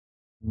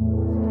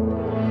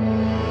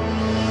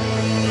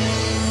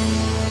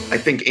I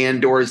think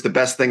Andor is the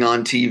best thing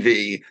on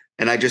TV.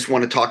 And I just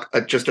want to talk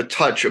just a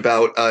touch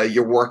about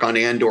your work on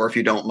Andor, if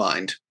you don't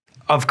mind.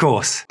 Of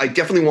course. I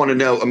definitely want to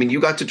know. I mean,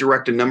 you got to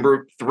direct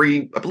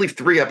three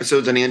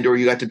episodes on Andor.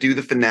 You got to do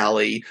the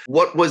finale.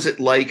 What was it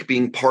like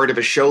being part of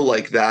a show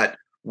like that,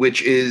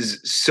 which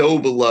is so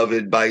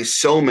beloved by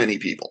so many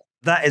people?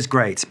 That is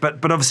great, but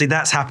obviously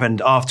that's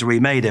happened after we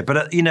made it. But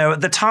at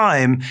the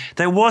time,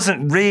 there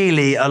wasn't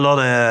really a lot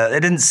of. It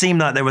didn't seem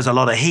like there was a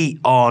lot of heat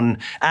on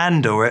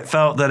Andor. It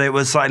felt that it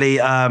was slightly,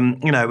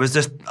 it was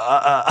just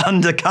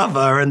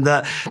undercover, and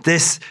that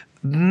this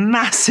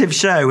massive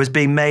show was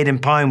being made in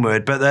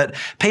Pinewood, but that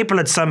people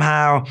had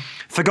somehow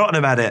forgotten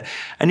about it.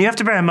 And you have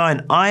to bear in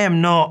mind, I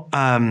am not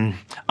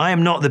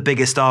the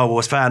biggest Star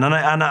Wars fan, and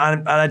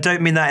I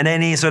don't mean that in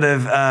any sort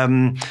of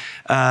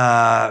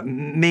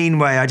mean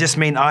way. I just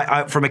mean,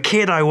 I from a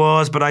kid I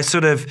was, but I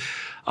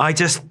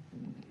just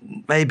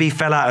maybe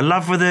fell out of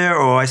love with it,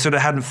 or I sort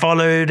of hadn't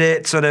followed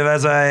it sort of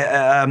as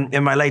I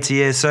in my later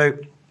years. So.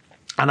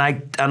 And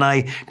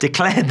I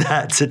declared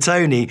that to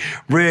Tony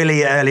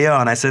really early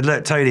on. I said,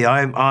 "Look, Tony,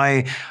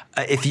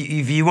 if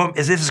you want,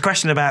 is this a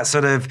question about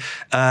sort of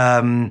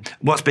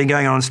what's been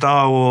going on in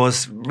Star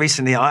Wars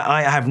recently?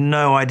 I have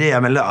no idea. I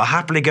mean, look, I'll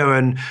happily go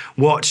and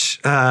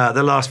watch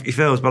the last few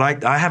films,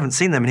 but I haven't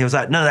seen them." And he was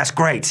like, "No, that's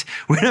great.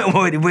 We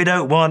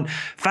don't want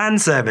fan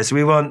service.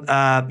 We want,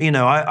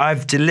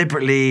 I've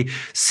deliberately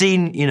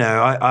seen,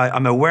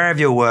 I'm aware of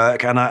your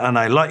work, and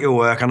I like your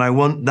work, and I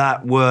want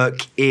that work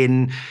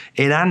in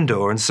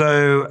Andor." And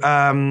so.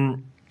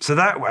 So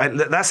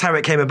that's how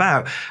it came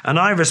about, and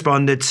I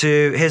responded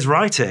to his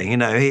writing.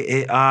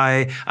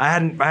 I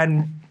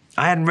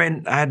hadn't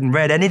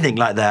read anything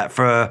like that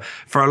for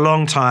a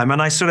long time, and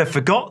I sort of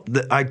forgot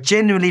that. I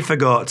genuinely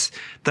forgot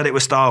that it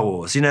was Star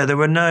Wars. There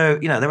was no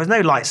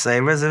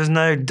lightsabers, there was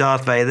no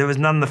Darth Vader, there was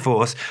none of the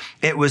Force.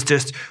 It was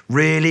just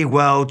really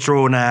well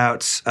drawn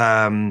out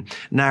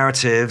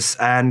narratives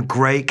and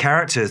great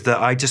characters that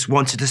I just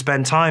wanted to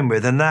spend time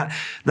with, and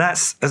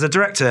that's as a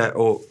director,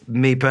 or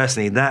me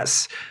personally,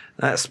 that's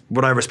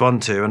what I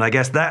respond to, and I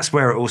guess that's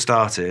where it all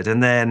started.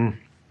 And then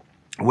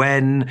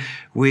when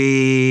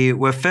we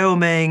were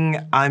filming,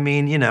 I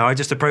mean, I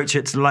just approach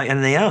it like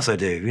anything else I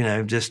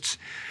do, just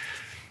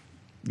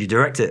you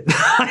direct it.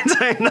 I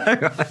don't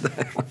know.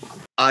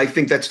 I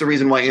think that's the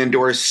reason why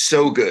Andor is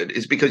so good,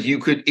 is because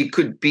it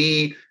could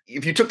be,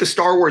 if you took the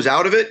Star Wars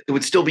out of it, it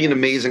would still be an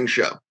amazing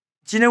show.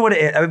 Do you know what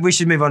it is? I mean, we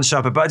should move on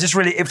sharper, but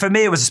for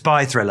me, it was a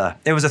spy thriller.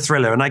 It was a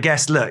thriller. And I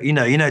guess, look, you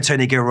know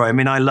Tony Gilroy. I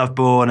mean, I love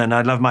Bourne and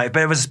I love but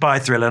it was a spy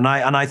thriller. And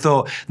I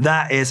thought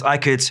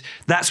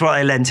that's what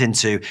I lent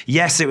into.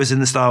 Yes, it was in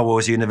the Star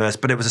Wars universe,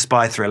 but it was a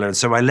spy thriller. And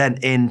so I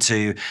lent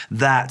into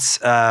that,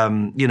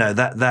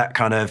 that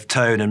kind of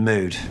tone and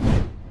mood.